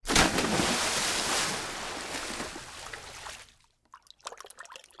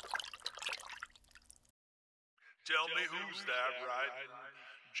Tell me who's that riding?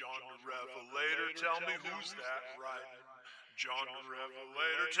 John the Revelator, tell me who's that riding? John the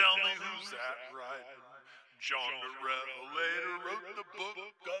Revelator, tell me who's that riding? John the Revelator wrote the book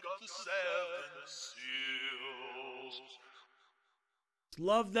of the seven seals.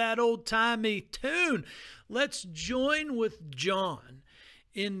 Love that old-timey tune. Let's join with John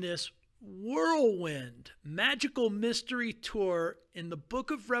in this whirlwind magical mystery tour in the book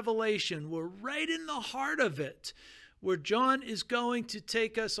of Revelation. We're right in the heart of it, where John is going to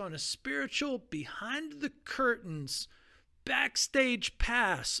take us on a spiritual behind the curtains, backstage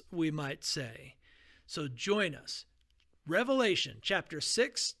pass, we might say. So join us. Revelation chapter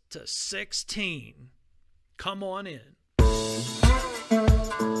 6 to 16. Come on in.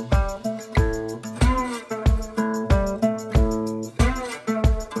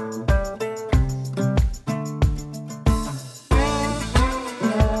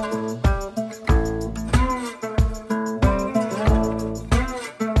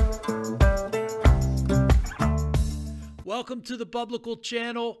 Welcome to the Biblical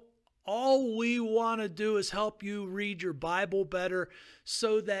Channel. All we want to do is help you read your Bible better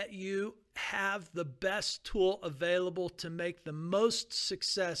so that you have the best tool available to make the most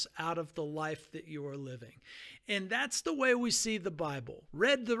success out of the life that you are living. And that's the way we see the Bible,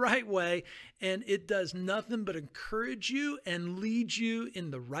 read the right way, and it does nothing but encourage you and lead you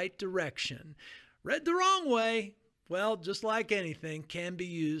in the right direction. Read the wrong way, well, just like anything, can be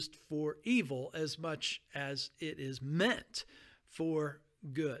used for evil as much as it is meant for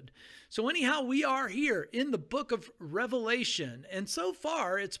good. So anyhow, we are here in the book of Revelation, and so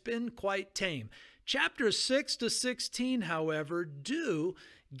far it's been quite tame. Chapters 6 to 16, however, do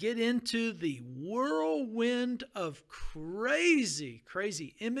get into the whirlwind of crazy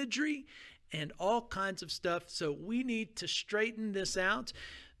imagery and all kinds of stuff. So we need to straighten this out.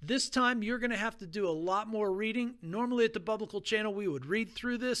 This time, you're going to have to do a lot more reading. Normally at the Biblical Channel, we would read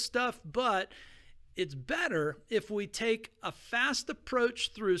through this stuff, but it's better if we take a fast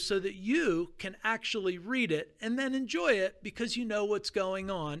approach through so that you can actually read it and then enjoy it because you know what's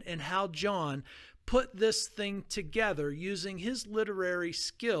going on and how John put this thing together using his literary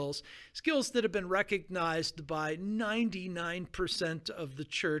skills that have been recognized by 99% of the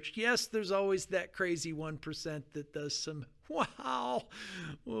church. Yes, there's always that crazy 1% that does some wow.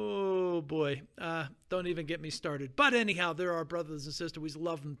 Oh, boy. Don't even get me started. But anyhow, there are brothers and sisters. We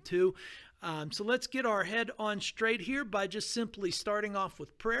love them too. So let's get our head on straight here by just simply starting off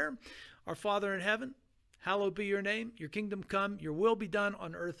with prayer. Our Father in heaven, hallowed be your name. Your kingdom come. Your will be done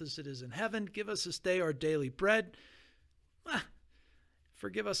on earth as it is in heaven. Give us this day our daily bread.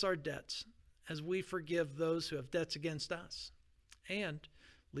 Forgive us our debts as we forgive those who have debts against us. And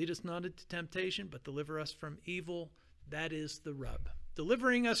lead us not into temptation, but deliver us from evil. That is the rub.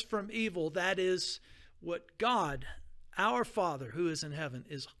 Delivering us from evil, that is what God, our Father who is in heaven,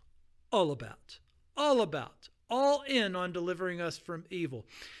 is all about. All in on delivering us from evil.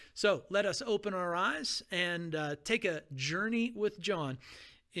 So let us open our eyes and take a journey with John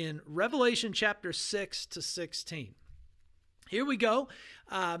in Revelation chapter 6 to 16. Here we go.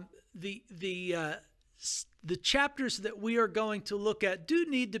 The chapters that we are going to look at do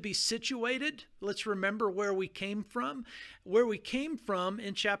need to be situated. Let's remember where we came from. Where we came from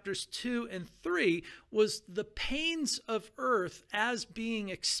in chapters 2 and 3 was the pains of earth as being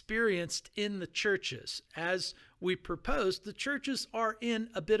experienced in the churches. As we proposed, the churches are in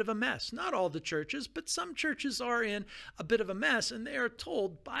a bit of a mess. Not all the churches, but some churches are in a bit of a mess, and they are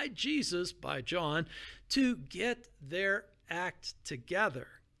told by Jesus, by John, to get their act together.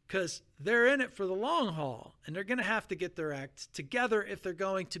 Because they're in it for the long haul, and they're going to have to get their act together if they're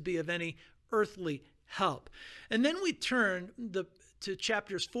going to be of any earthly help. And then we turn to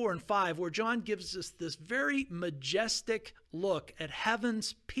chapters 4 and 5, where John gives us this very majestic look at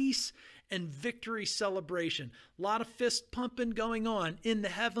heaven's peace and victory celebration. A lot of fist pumping going on in the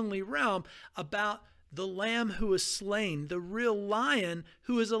heavenly realm about the Lamb who was slain, the real lion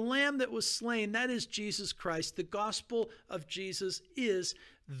who is a lamb that was slain. That is Jesus Christ. The gospel of Jesus is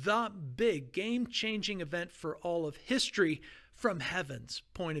the big game-changing event for all of history from heaven's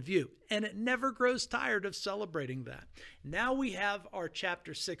point of view. And it never grows tired of celebrating that. Now we have our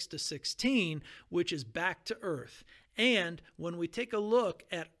chapter 6 to 16, which is back to earth. And when we take a look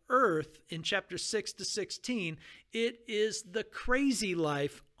at earth in chapter 6 to 16, it is the crazy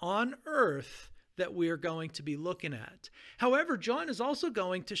life on earth that we are going to be looking at. However, John is also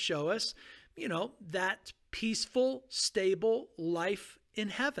going to show us, that peaceful, stable life in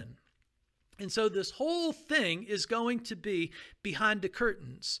heaven. And so this whole thing is going to be behind the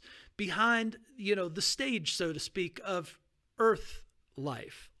curtains, behind, the stage, so to speak, of earth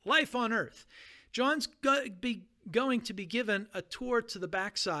life on earth. John's going to be given a tour to the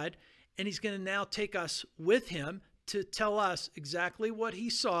backside, and he's going to now take us with him to tell us exactly what he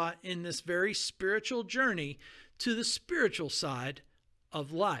saw in this very spiritual journey to the spiritual side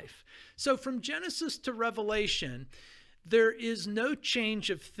of life. So from Genesis to Revelation, there is no change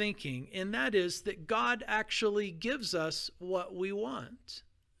of thinking, and that is that God actually gives us what we want.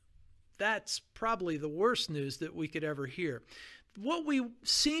 That's probably the worst news that we could ever hear. What we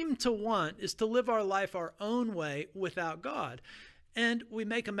seem to want is to live our life our own way without God. And we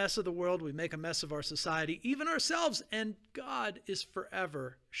make a mess of the world, we make a mess of our society, even ourselves, and God is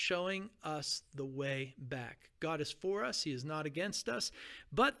forever showing us the way back. God is for us, he is not against us,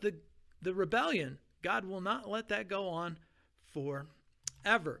 but the rebellion, God will not let that go on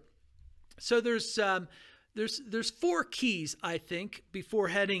forever. So there's 4 keys, I think, before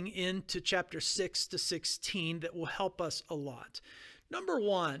heading into chapter 6 to 16 that will help us a lot. Number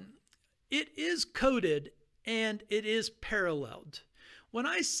 1, it is coded and it is paralleled. When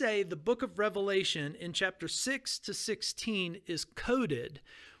I say the book of Revelation in chapter 6 to 16 is coded,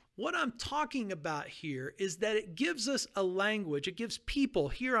 what I'm talking about here is that it gives us a language, it gives people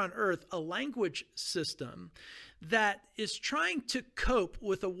here on earth a language system that is trying to cope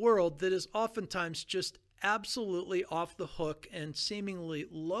with a world that is oftentimes just absolutely off the hook and seemingly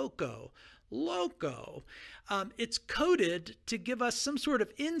loco. It's coded to give us some sort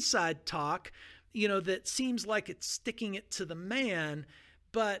of inside talk, that seems like it's sticking it to the man,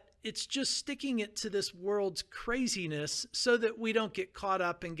 but it's just sticking it to this world's craziness so that we don't get caught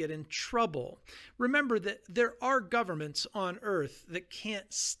up and get in trouble. Remember that there are governments on earth that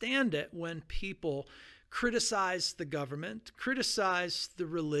can't stand it when people criticize the government, criticize the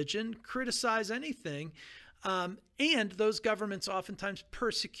religion, criticize anything. And those governments oftentimes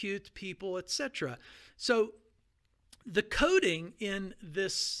persecute people, etc. So the coding in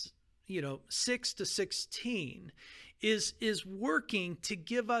this 6 to 16 is working to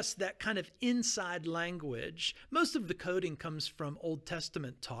give us that kind of inside language. Most of the coding comes from Old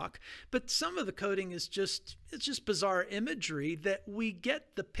Testament talk, but some of the coding is just bizarre imagery that we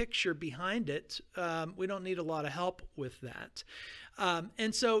get the picture behind it. We don't need a lot of help with that.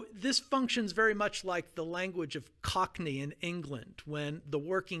 And so this functions very much like the language of Cockney in England. When the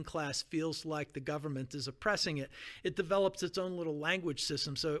working class feels like the government is oppressing it, it develops its own little language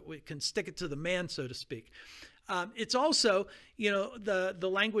system so it can stick it to the man, so to speak. It's also, the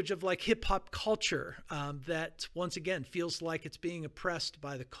language of like hip hop culture that once again feels like it's being oppressed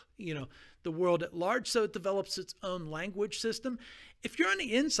by the world at large. So it develops its own language system. If you're on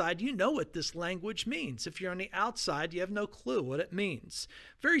the inside, you know what this language means. If you're on the outside, you have no clue what it means.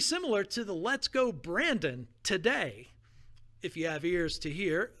 Very similar to the Let's Go Brandon today. If you have ears to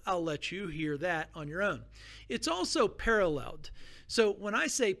hear, I'll let you hear that on your own. It's also paralleled. So when I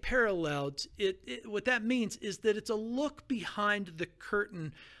say paralleled, what that means is that it's a look behind the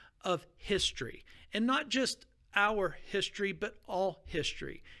curtain of history, and not just our history, but all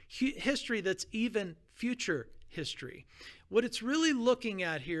history. History that's even future history. What it's really looking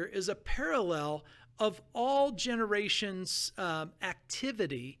at here is a parallel of all generations'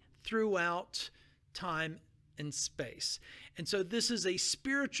 activity throughout time and space. And so this is a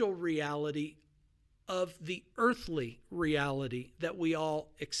spiritual reality of the earthly reality that we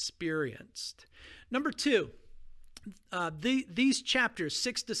all experienced. Number 2, these chapters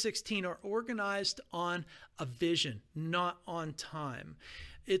 6 to 16 are organized on a vision, not on time.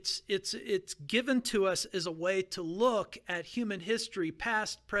 It's given to us as a way to look at human history,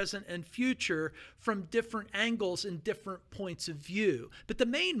 past, present, and future from different angles and different points of view. But the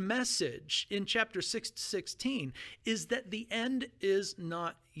main message in chapter 6 to 16 is that the end is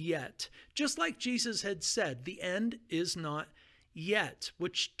not yet. Just like Jesus had said, the end is not yet,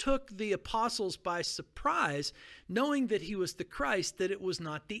 which took the apostles by surprise, knowing that he was the Christ, that it was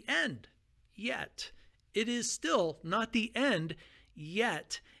not the end yet. It is still not the end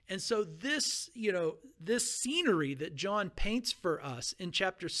yet. And so this scenery that John paints for us in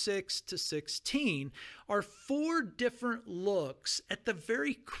chapter 6 to 16 are 4 different looks at the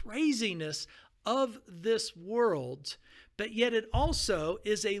very craziness of this world, but yet it also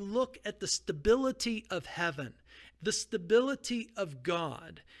is a look at the stability of heaven, the stability of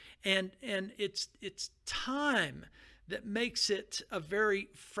God, and it's time that makes it a very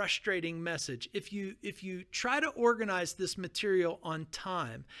frustrating message. If you try to organize this material on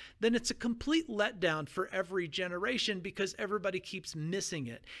time, then it's a complete letdown for every generation because everybody keeps missing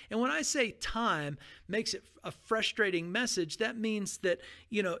it. And when I say time makes it a frustrating message, that means that,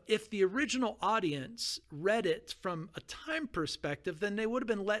 if the original audience read it from a time perspective, then they would have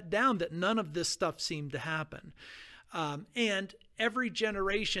been let down that none of this stuff seemed to happen. And every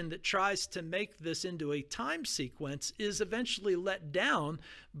generation that tries to make this into a time sequence is eventually let down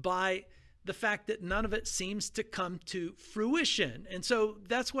by the fact that none of it seems to come to fruition. And so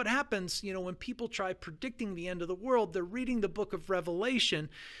that's what happens, when people try predicting the end of the world. They're reading the book of Revelation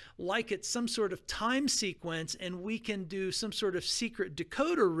like it's some sort of time sequence, and we can do some sort of secret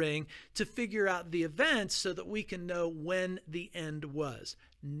decoder ring to figure out the events so that we can know when the end was.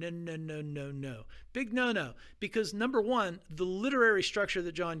 No, no, no, no, no. Big no-no. Because number one, the literary structure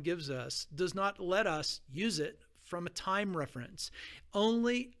that John gives us does not let us use it from a time reference,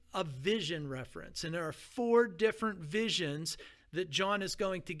 only a vision reference. And there are 4 different visions that John is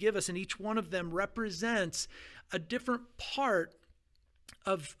going to give us, and each one of them represents a different part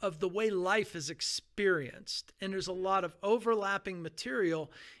of the way life is experienced. And there's a lot of overlapping material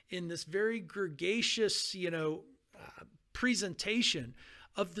in this very gregarious, presentation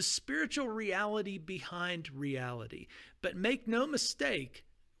of the spiritual reality behind reality. But make no mistake,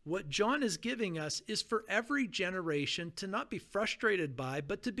 what John is giving us is for every generation to not be frustrated by,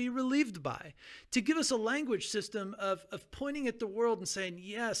 but to be relieved by, to give us a language system of pointing at the world and saying,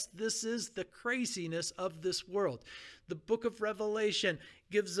 yes, this is the craziness of this world. The book of Revelation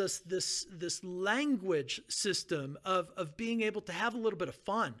gives us this language system of being able to have a little bit of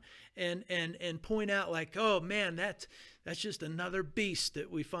fun and point out like, oh man, that's just another beast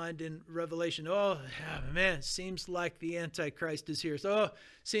that we find in Revelation. Oh man, seems like the Antichrist is here. So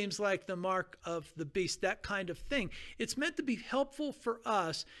seems like the mark of the beast, that kind of thing. It's meant to be helpful for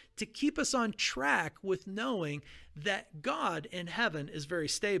us to keep us on track with knowing that God in heaven is very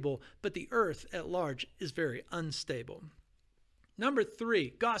stable, but the earth at large is very unstable. Number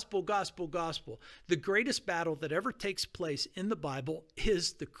 3, gospel, gospel, gospel. The greatest battle that ever takes place in the Bible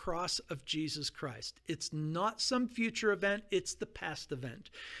is the cross of Jesus Christ. It's not some future event, it's the past event.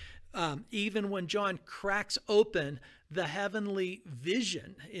 Even when John cracks open the heavenly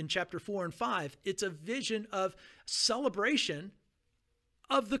vision in chapter 4 and 5, it's a vision of celebration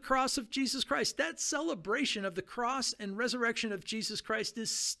of the cross of Jesus Christ. That celebration of the cross and resurrection of Jesus Christ is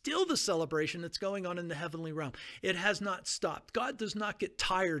still the celebration that's going on in the heavenly realm. It has not stopped. God does not get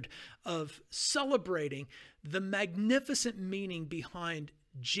tired of celebrating the magnificent meaning behind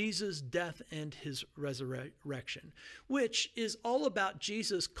Jesus' death and his resurrection, which is all about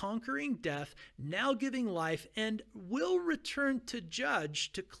Jesus conquering death, now giving life, and will return to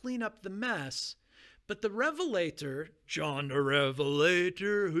judge, to clean up the mess. But the Revelator, John the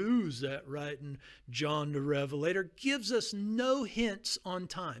Revelator, who's that writing? John the Revelator, gives us no hints on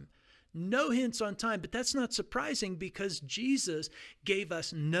time. No hints on time, but that's not surprising because Jesus gave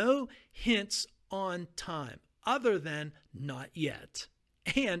us no hints on time other than not yet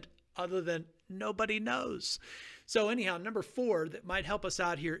and other than nobody knows. So anyhow, number 4 that might help us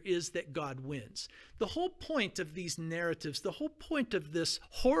out here is that God wins. The whole point of these narratives, the whole point of this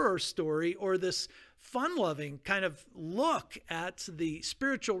horror story or this fun-loving kind of look at the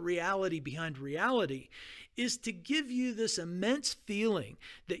spiritual reality behind reality is to give you this immense feeling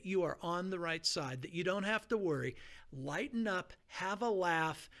that you are on the right side, that you don't have to worry. Lighten up, have a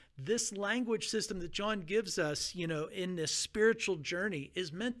laugh. This language system that John gives us, in this spiritual journey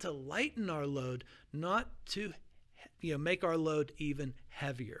is meant to lighten our load, not to make our load even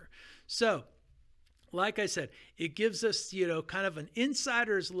heavier. So, like I said, it gives us, kind of an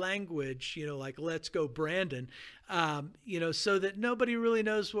insider's language, like let's go Brandon, so that nobody really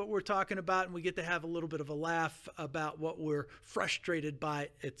knows what we're talking about and we get to have a little bit of a laugh about what we're frustrated by,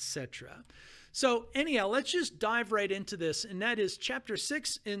 etc. So anyhow, let's just dive right into this, and that is chapter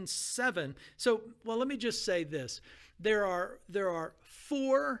 6 and 7. So, well, let me just say this. There are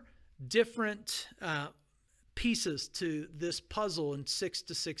 4 different pieces to this puzzle in 6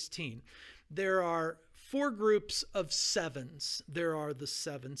 to 16. There are 4 groups of 7s. There are the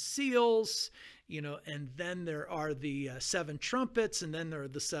 7 seals, and then there are the 7 trumpets, and then there are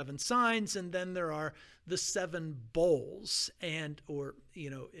the 7 signs, and then there are the 7 bowls, or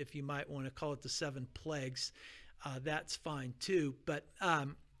if you might want to call it the 7 plagues, that's fine too. But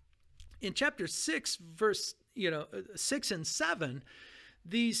in chapter 6, verse 6 and 7,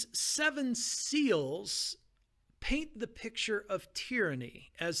 these 7 seals paint the picture of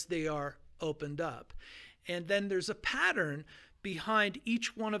tyranny as they are opened up. And then there's a pattern behind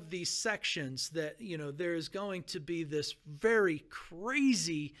each one of these sections that, there is going to be this very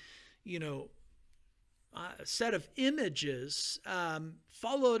crazy, set of images,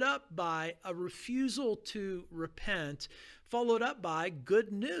 followed up by a refusal to repent, followed up by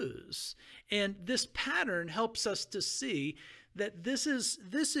good news. And this pattern helps us to see that this is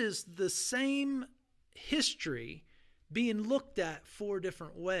the same history being looked at 4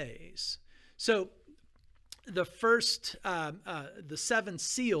 different ways. So the first, the seven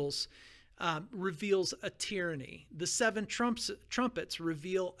seals reveals a tyranny. The seven trumpets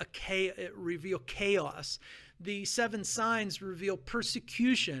reveal chaos. The seven signs reveal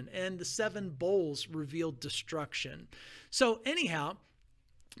persecution, and the seven bowls reveal destruction. So anyhow,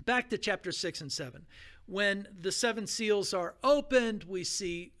 back to chapter 6 and 7. When the seven seals are opened, we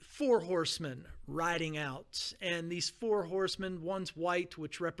see 4 horsemen riding out. And these 4 horsemen, one's white,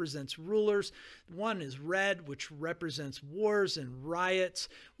 which represents rulers. One is red, which represents wars and riots.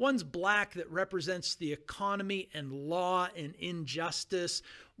 One's black, that represents the economy and law and injustice.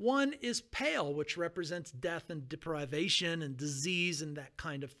 One is pale, which represents death and deprivation and disease and that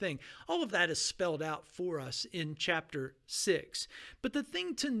kind of thing. All of that is spelled out for us in chapter 6. But the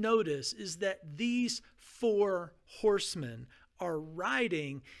thing to notice is that these 4 horsemen are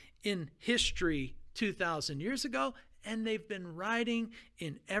riding in history 2,000 years ago, and they've been riding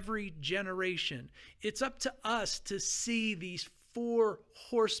in every generation. It's up to us to see these 4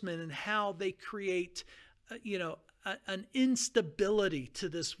 horsemen and how they create, an instability to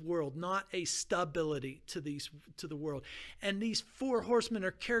this world, not a stability to the world. And these 4 horsemen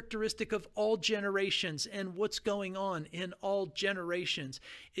are characteristic of all generations and what's going on in all generations.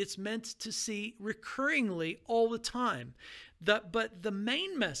 It's meant to see recurringly all the time. But the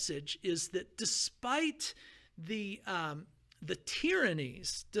main message is that despite the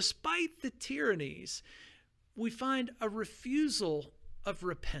tyrannies, we find a refusal of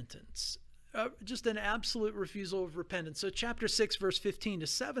repentance. Just an absolute refusal of repentance. So chapter 6, verse 15 to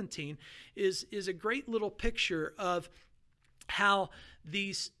 17 is a great little picture of how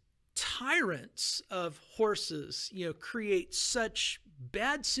these tyrants of horses, create such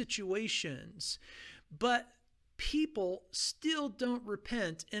bad situations, but people still don't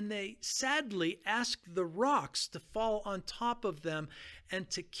repent, and they sadly ask the rocks to fall on top of them and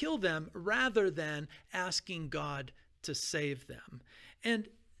to kill them rather than asking God to save them. And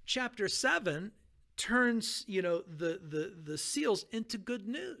chapter 7 turns, the seals into good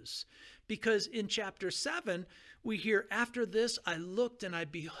news, because in chapter 7 we hear, "After this I looked, and I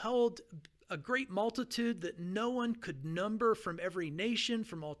beheld a great multitude that no one could number, from every nation,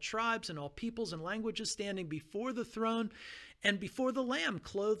 from all tribes and all peoples and languages, standing before the throne and before the Lamb,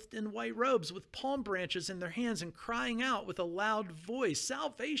 clothed in white robes, with palm branches in their hands, and crying out with a loud voice,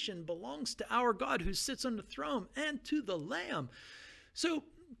 'Salvation belongs to our God who sits on the throne and to the Lamb.'" So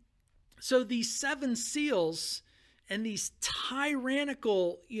these 7 seals and these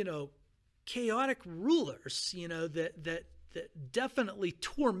tyrannical, chaotic rulers, that definitely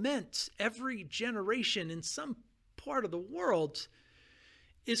torment every generation in some part of the world,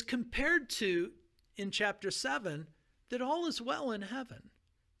 is compared to, in chapter 7, that all is well in heaven.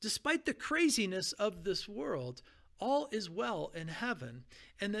 Despite the craziness of this world, all is well in heaven,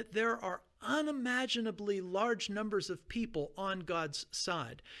 and that there are unimaginably large numbers of people on God's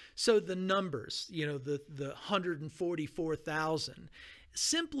side. So the numbers, the 144,000,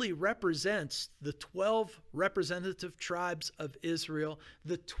 simply represents the 12 representative tribes of Israel,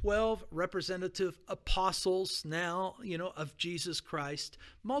 the 12 representative apostles now, of Jesus Christ.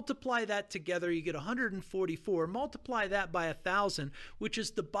 Multiply that together, you get 144. Multiply that by 1,000, which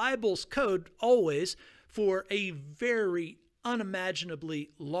is the Bible's code always for a very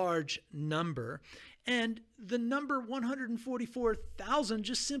unimaginably large number. And the number 144,000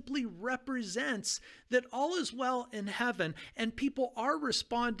 just simply represents that all is well in heaven, and people are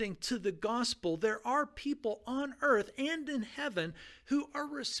responding to the gospel. There are people on earth and in heaven who are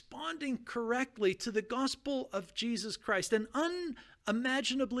responding correctly to the gospel of Jesus Christ, an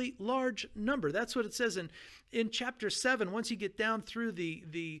unimaginably large number. That's what it says in chapter 7. Once you get down through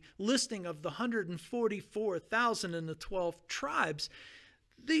the listing of the 144,000 and the 12 tribes,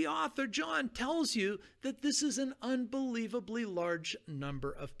 the author, John, tells you that this is an unbelievably large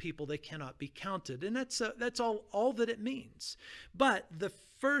number of people. They cannot be counted. And that's all that it means. But the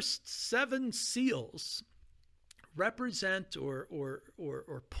first 7 seals represent or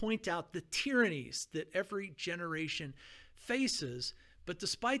point out the tyrannies that every generation faces. But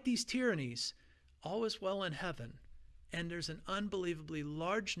despite these tyrannies, all is well in heaven. And there's an unbelievably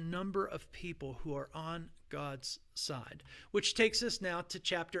large number of people who are on God's side, which takes us now to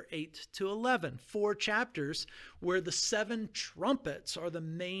chapter 8 to 11, 4 chapters where the 7 trumpets are the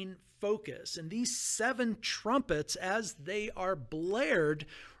main focus. And these 7 trumpets, as they are blared,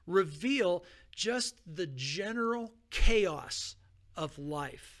 reveal just the general chaos of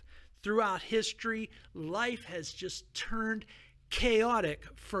life. Throughout history, life has just turned chaotic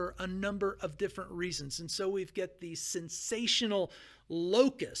for a number of different reasons. And so we've got these sensational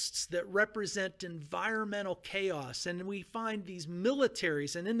locusts that represent environmental chaos. And we find these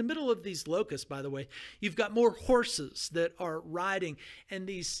militaries. And in the middle of these locusts, by the way, you've got more horses that are riding, and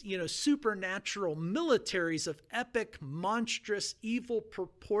these, supernatural militaries of epic, monstrous, evil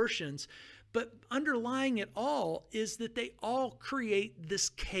proportions. But underlying it all is that they all create this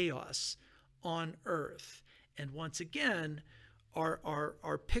chaos on earth. And once again,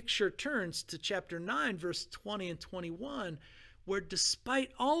 our picture turns to chapter 9, verse 20 and 21, where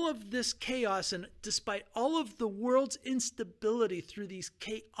despite all of this chaos and despite all of the world's instability through these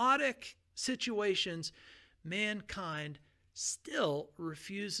chaotic situations, mankind still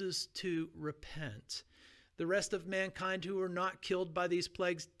refuses to repent. The rest of mankind who were not killed by these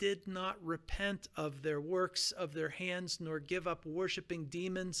plagues did not repent of their works of their hands, nor give up worshiping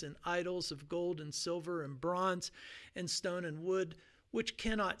demons and idols of gold and silver and bronze and stone and wood, which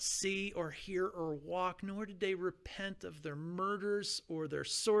cannot see or hear or walk, nor did they repent of their murders or their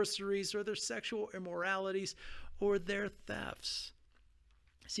sorceries or their sexual immoralities or their thefts.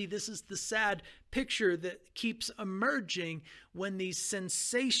 See, this is the sad picture that keeps emerging when these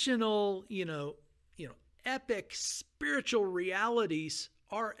sensational, epic spiritual realities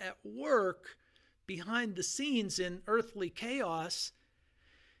are at work behind the scenes in earthly chaos.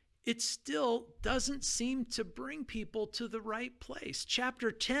 It still doesn't seem to bring people to the right place.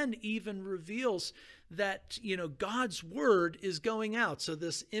 Chapter 10 even reveals that, God's word is going out. So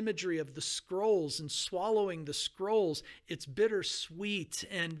this imagery of the scrolls and swallowing the scrolls, it's bittersweet,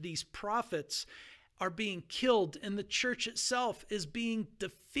 and these prophets are being killed, and the church itself is being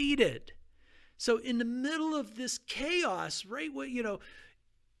defeated. So in the middle of this chaos, right,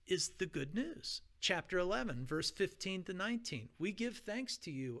 is the good news. Chapter 11, verse 15 to 19. We give thanks to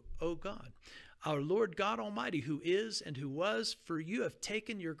you, O God, our Lord God Almighty, who is and who was, for you have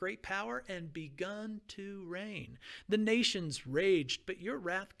taken your great power and begun to reign. The nations raged, but your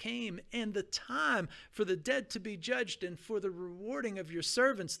wrath came, and the time for the dead to be judged, and for the rewarding of your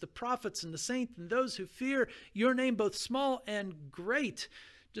servants, the prophets and the saints, and those who fear your name, both small and great,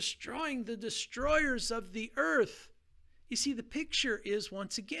 destroying the destroyers of the earth. You see, the picture is,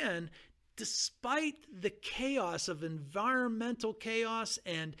 once again, despite the chaos of environmental chaos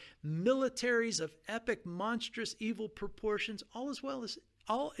and militaries of epic, monstrous, evil proportions, all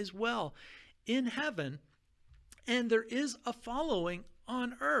is well in heaven, and there is a following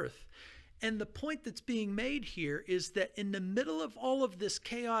on earth. And the point that's being made here is that in the middle of all of this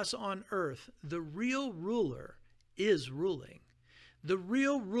chaos on earth, the real ruler is ruling. The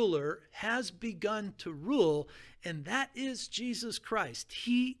real ruler has begun to rule, and that is Jesus Christ.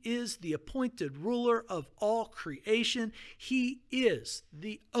 He is the appointed ruler of all creation. He is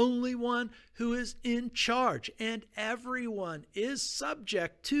the only one who is in charge, and everyone is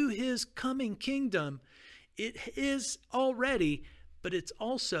subject to his coming kingdom. It is already, but it's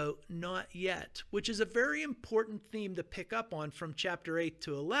also not yet, which is a very important theme to pick up on from chapter 8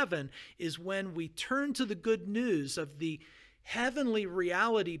 to 11, is when we turn to the good news of the heavenly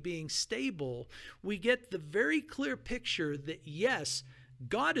reality being stable, we get the very clear picture that yes,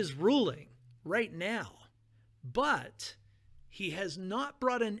 God is ruling right now, but he has not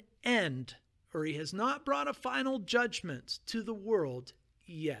brought an end, or he has not brought a final judgment to the world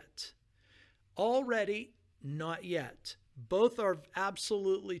yet. Already, not yet. Both are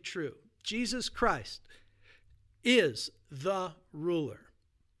absolutely true. Jesus Christ is the ruler.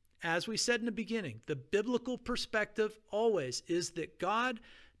 As we said in the beginning, the biblical perspective always is that God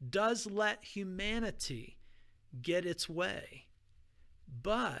does let humanity get its way,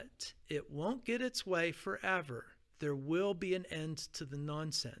 but it won't get its way forever. There will be an end to the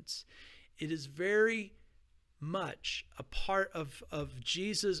nonsense. It is very much a part of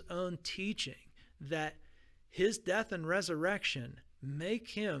Jesus' own teaching that his death and resurrection make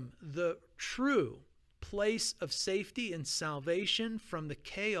him the true place of safety and salvation from the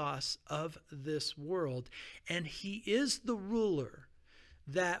chaos of this world. And he is the ruler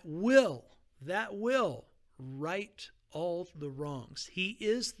that will right all the wrongs. He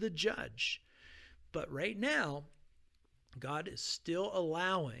is the judge. But right now, God is still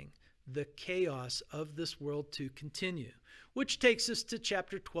allowing the chaos of this world to continue, which takes us to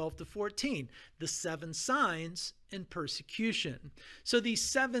chapter 12 to 14, the 7 signs in persecution. So these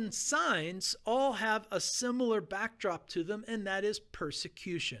 7 signs all have a similar backdrop to them, and that is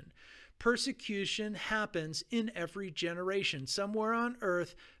persecution. Persecution happens in every generation. Somewhere on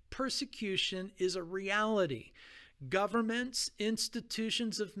earth, persecution is a reality. Governments,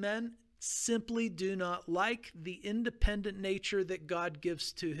 institutions of men simply do not like the independent nature that God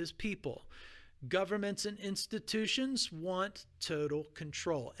gives to his people. Governments and institutions want total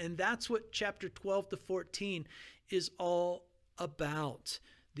control. And that's what chapter 12 to 14 is all about.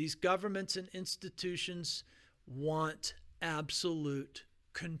 These governments and institutions want absolute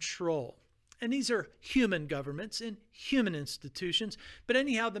control. And these are human governments and human institutions. But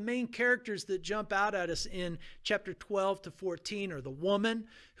anyhow, the main characters that jump out at us in chapter 12 to 14 are the woman,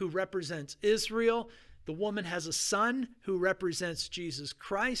 who represents Israel. The woman has a son who represents Jesus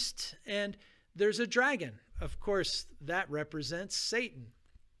Christ. And there's a dragon. Of course, that represents Satan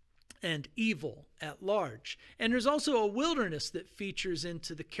and evil at large. And there's also a wilderness that features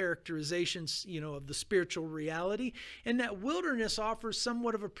into the characterizations, of the spiritual reality. And that wilderness offers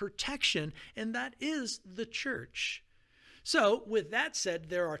somewhat of a protection, and that is the church. So with that said,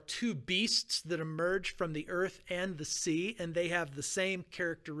 there are two beasts that emerge from the earth and the sea, and they have the same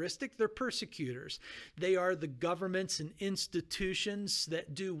characteristic. They're persecutors. They are the governments and institutions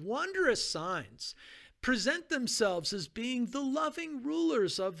that do wondrous signs, present themselves as being the loving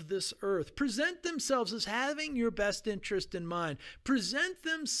rulers of this earth, present themselves as having your best interest in mind, present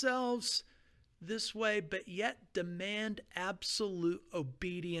themselves this way, but yet demand absolute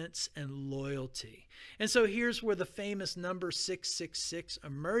obedience and loyalty. And so here's where the famous number 666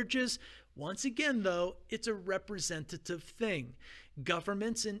 emerges. Once again, though, it's a representative thing.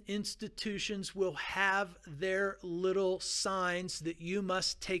 Governments and institutions will have their little signs that you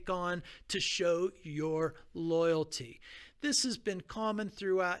must take on to show your loyalty. This has been common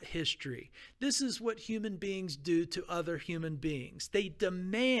throughout history. This is what human beings do to other human beings. They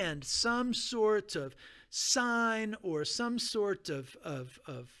demand some sort of sign or some sort of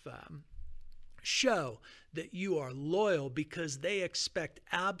show that you are loyal, because they expect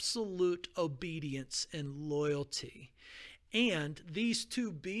absolute obedience and loyalty. And these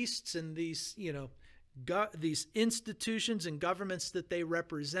two beasts and these, these institutions and governments that they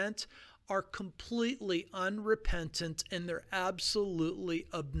represent are completely unrepentant, and they're absolutely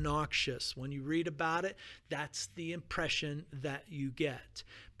obnoxious. When you read about it, that's the impression that you get.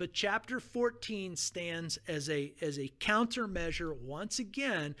 But chapter 14 stands as a countermeasure, once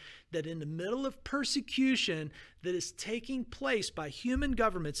again, that in the middle of persecution that is taking place by human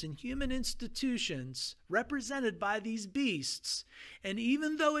governments and human institutions represented by these beasts, and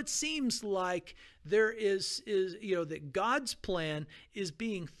even though it seems like there is that God's plan is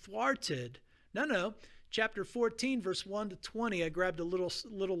being thwarted, no. Chapter 14, verse 1 to 20, I grabbed a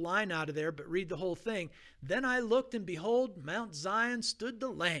little line out of there, but read the whole thing. Then I looked, and behold, Mount Zion stood the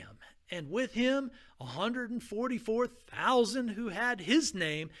Lamb, and with him 144,000 who had his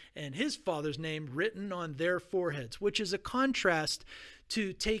name and his father's name written on their foreheads, which is a contrast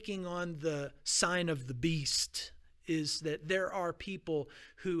to taking on the sign of the beast, is that there are people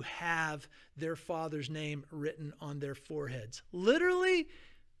who have their father's name written on their foreheads. Literally,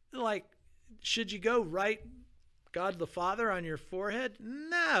 like, should you go write God the Father on your forehead?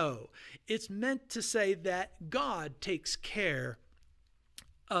 No. It's meant to say that God takes care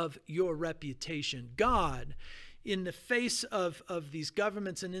of your reputation. God, in the face of these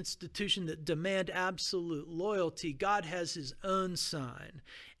governments and institutions that demand absolute loyalty, God has his own sign,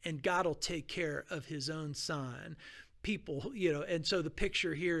 and God will take care of his own sign. People, and so the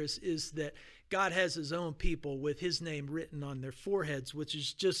picture here is that God has his own people with his name written on their foreheads, which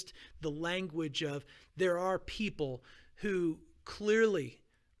is just the language of there are people who clearly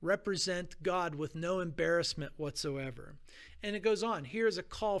represent God with no embarrassment whatsoever. And it goes on. Here is a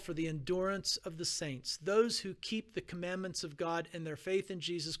call for the endurance of the saints, those who keep the commandments of God and their faith in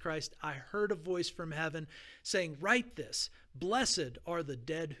Jesus Christ. I heard a voice from heaven saying, write this, blessed are the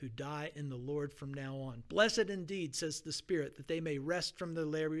dead who die in the Lord from now on. Blessed indeed, says the Spirit, that they may rest from their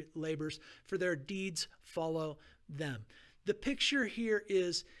labors, for their deeds follow them. The picture here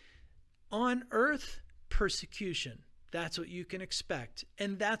is on earth, persecution. That's what you can expect.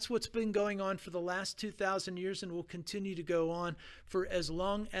 And that's what's been going on for the last 2,000 years and will continue to go on for as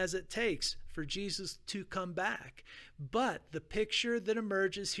long as it takes for Jesus to come back. But the picture that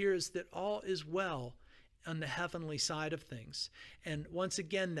emerges here is that all is well on the heavenly side of things. And once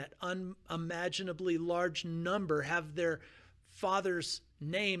again, that unimaginably large number have their Father's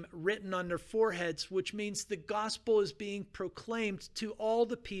name written on their foreheads, which means the gospel is being proclaimed to all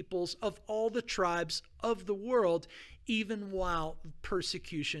the peoples of all the tribes of the world, even while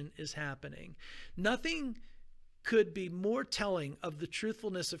persecution is happening. Nothing could be more telling of the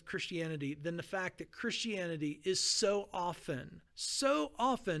truthfulness of Christianity than the fact that Christianity is so often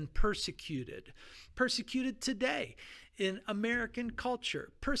persecuted. Persecuted today in American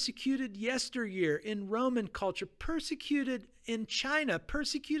culture, persecuted yesteryear in Roman culture, persecuted in China,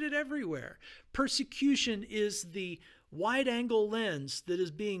 persecuted everywhere. Persecution is the wide-angle lens that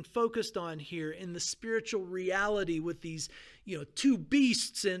is being focused on here in the spiritual reality with these, two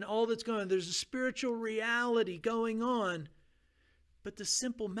beasts and all that's going on. There's a spiritual reality going on. But the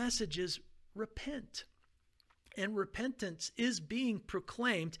simple message is repent. And repentance is being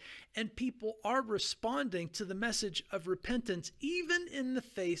proclaimed, and people are responding to the message of repentance, even in the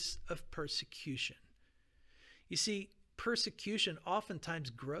face of persecution. You see, persecution oftentimes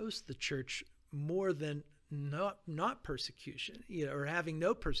grows the church more than not persecution, or having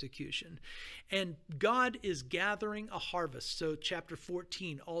no persecution. And God is gathering a harvest. So chapter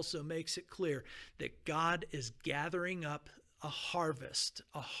 14 also makes it clear that God is gathering up a harvest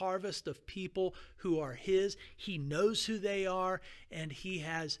of people who are his. He knows who they are, and he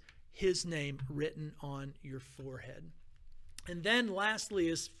has his name written on your forehead. And then lastly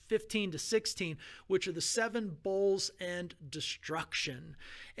is 15 to 16, which are the 7 bowls and destruction.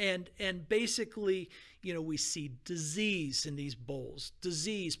 And basically, we see disease in these bowls.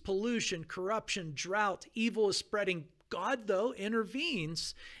 Disease, pollution, corruption, drought, evil is spreading. God, though,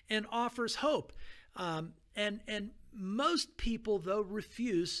 intervenes and offers hope. And most people, though,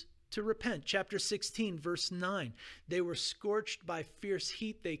 refuse to repent. Chapter 16, verse 9. They were scorched by fierce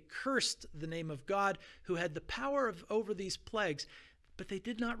heat. They cursed the name of God, who had the power over these plagues, but they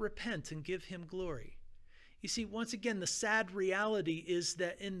did not repent and give him glory. You see, once again, the sad reality is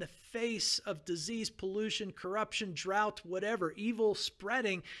that in the face of disease, pollution, corruption, drought, whatever, evil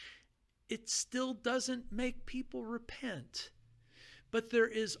spreading, it still doesn't make people repent. But there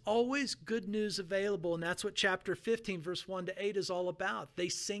is always good news available, and that's what chapter 15, verse 1 to 8 is all about. They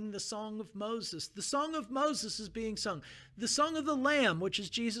sing the song of Moses. The song of Moses is being sung. The song of the Lamb, which is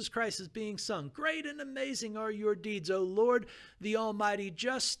Jesus Christ, is being sung. Great and amazing are your deeds, O Lord, the Almighty.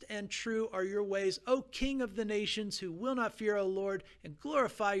 Just and true are your ways, O King of the nations, who will not fear, O Lord, and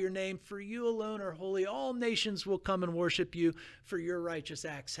glorify your name. For you alone are holy. All nations will come and worship you, for your righteous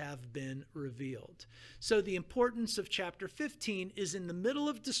acts have been revealed. So the importance of chapter 15 is in the middle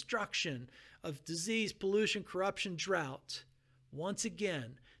of destruction, of disease, pollution, corruption, drought. Once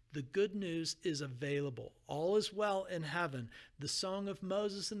again, the good news is available. All is well in heaven. The song of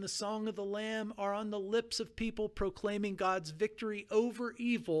Moses and the song of the Lamb are on the lips of people proclaiming God's victory over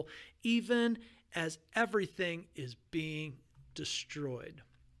evil, even as everything is being destroyed.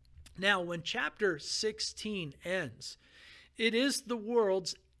 Now, when chapter 16 ends, it is the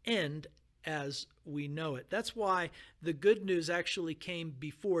world's end as we know it. That's why the good news actually came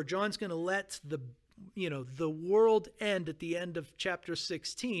before. John's going to let the world end at the end of chapter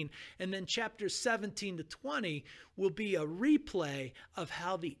 16, and then chapters 17 to 20 will be a replay of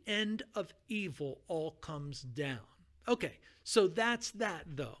how the end of evil all comes down. Okay, so that's that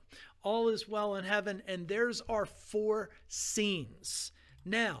though. All is well in heaven, and there's our 4 scenes.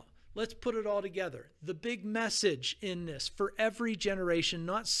 Now, let's put it all together. The big message in this for every generation,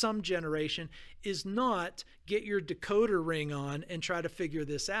 not some generation, is not get your decoder ring on and try to figure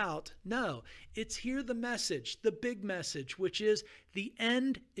this out. No, it's hear the message, the big message, which is the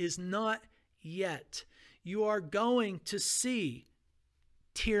end is not yet. You are going to see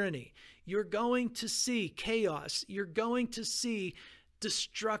tyranny. You're going to see chaos. You're going to see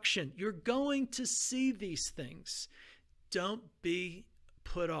destruction. You're going to see these things. Don't be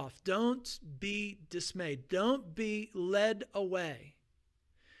put off. Don't be dismayed. Don't be led away.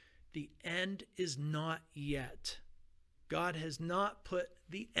 The end is not yet. God has not put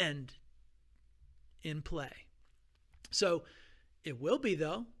the end in play. So it will be,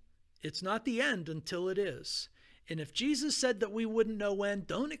 though. It's not the end until it is. And if Jesus said that we wouldn't know when,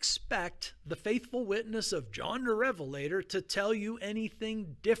 don't expect the faithful witness of John the Revelator to tell you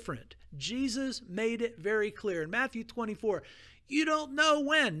anything different. Jesus made it very clear. In Matthew 24, you don't know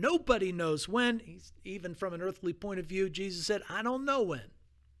when. Nobody knows when. Even from an earthly point of view, Jesus said, I don't know when.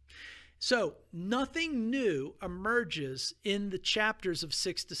 So nothing new emerges in the chapters of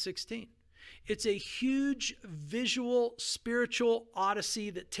 6 to 16. It's a huge visual, spiritual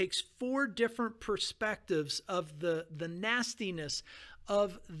odyssey that takes 4 different perspectives of the nastiness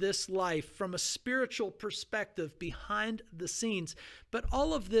of this life from a spiritual perspective behind the scenes. But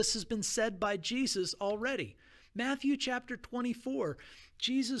all of this has been said by Jesus already. Matthew chapter 24,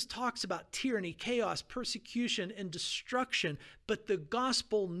 Jesus talks about tyranny, chaos, persecution, and destruction, but the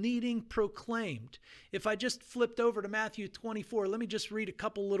gospel needing proclaimed. If I just flipped over to Matthew 24, let me just read a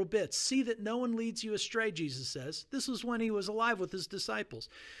couple little bits. See that no one leads you astray, Jesus says. This was when he was alive with his disciples.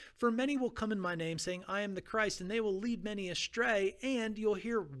 For many will come in my name, saying, I am the Christ, and they will lead many astray, and you'll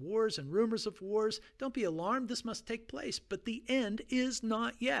hear wars and rumors of wars. Don't be alarmed, this must take place, but the end is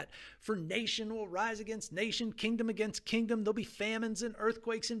not yet. For nation will rise against nation, kingdom against kingdom. There'll be famines and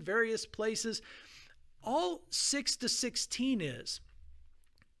earthquakes in various places. All 6 to 16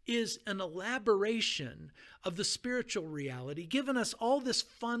 is an elaboration of the spiritual reality, giving us all this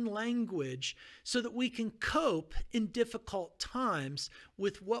fun language so that we can cope in difficult times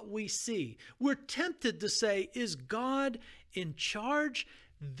with what we see. We're tempted to say, is God in charge?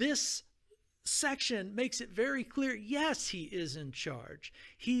 This section makes it very clear, yes, he is in charge.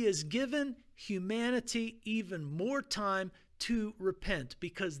 He has given humanity even more time to repent,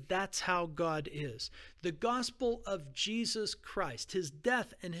 because that's how God is. The gospel of Jesus Christ, his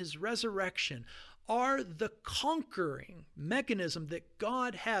death and his resurrection, are the conquering mechanism that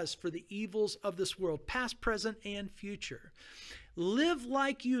God has for the evils of this world, past, present, and future. Live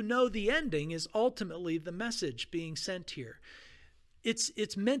like you know the ending is ultimately the message being sent here.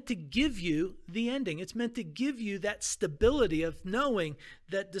 It's meant to give you the ending. It's meant to give you that stability of knowing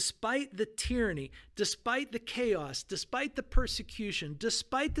that despite the tyranny, despite the chaos, despite the persecution,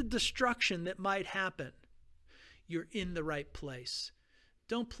 despite the destruction that might happen, you're in the right place.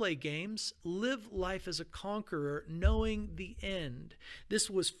 Don't play games. Live life as a conqueror, knowing the end. This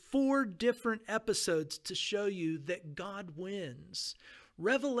was 4 different episodes to show you that God wins.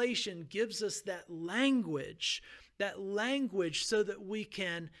 Revelation gives us that language so that we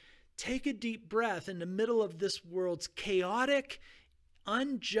can take a deep breath in the middle of this world's chaotic,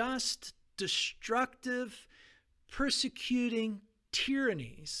 unjust, destructive, persecuting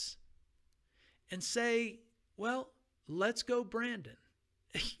tyrannies and say, well, let's go, Brandon,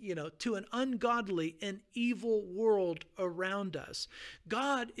 to an ungodly and evil world around us.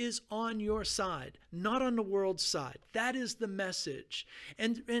 God is on your side, not on the world's side. That is the message.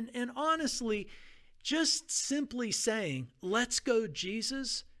 And honestly, just simply saying, let's go,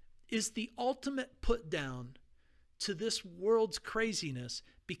 Jesus, is the ultimate put down to this world's craziness,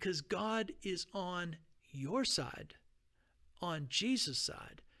 because God is on your side, on Jesus'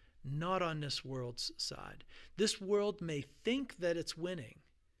 side, not on this world's side. This world may think that it's winning,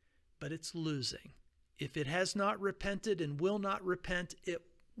 but it's losing. If it has not repented and will not repent, it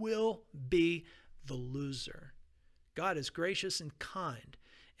will be the loser. God is gracious and kind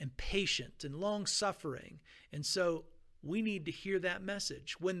and patient and long-suffering. And so we need to hear that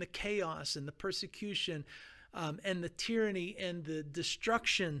message. When the chaos and the persecution and the tyranny and the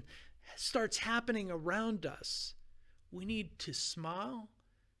destruction starts happening around us, we need to smile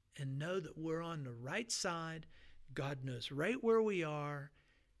and know that we're on the right side. God knows right where we are.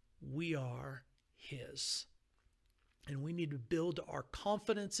 We are his. And we need to build our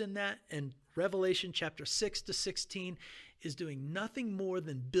confidence in that. And Revelation chapter 6 to 16 is doing nothing more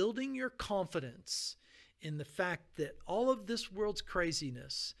than building your confidence in the fact that all of this world's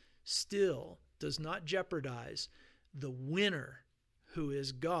craziness still does not jeopardize the winner, who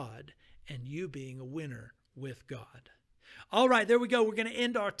is God, and you being a winner with God. All right, there we go. We're going to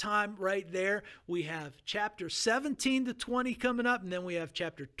end our time right there. We have chapter 17 to 20 coming up, and then we have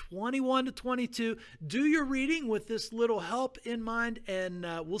chapter 21 to 22. Do your reading with this little help in mind, and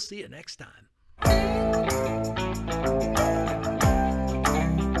we'll see you next time.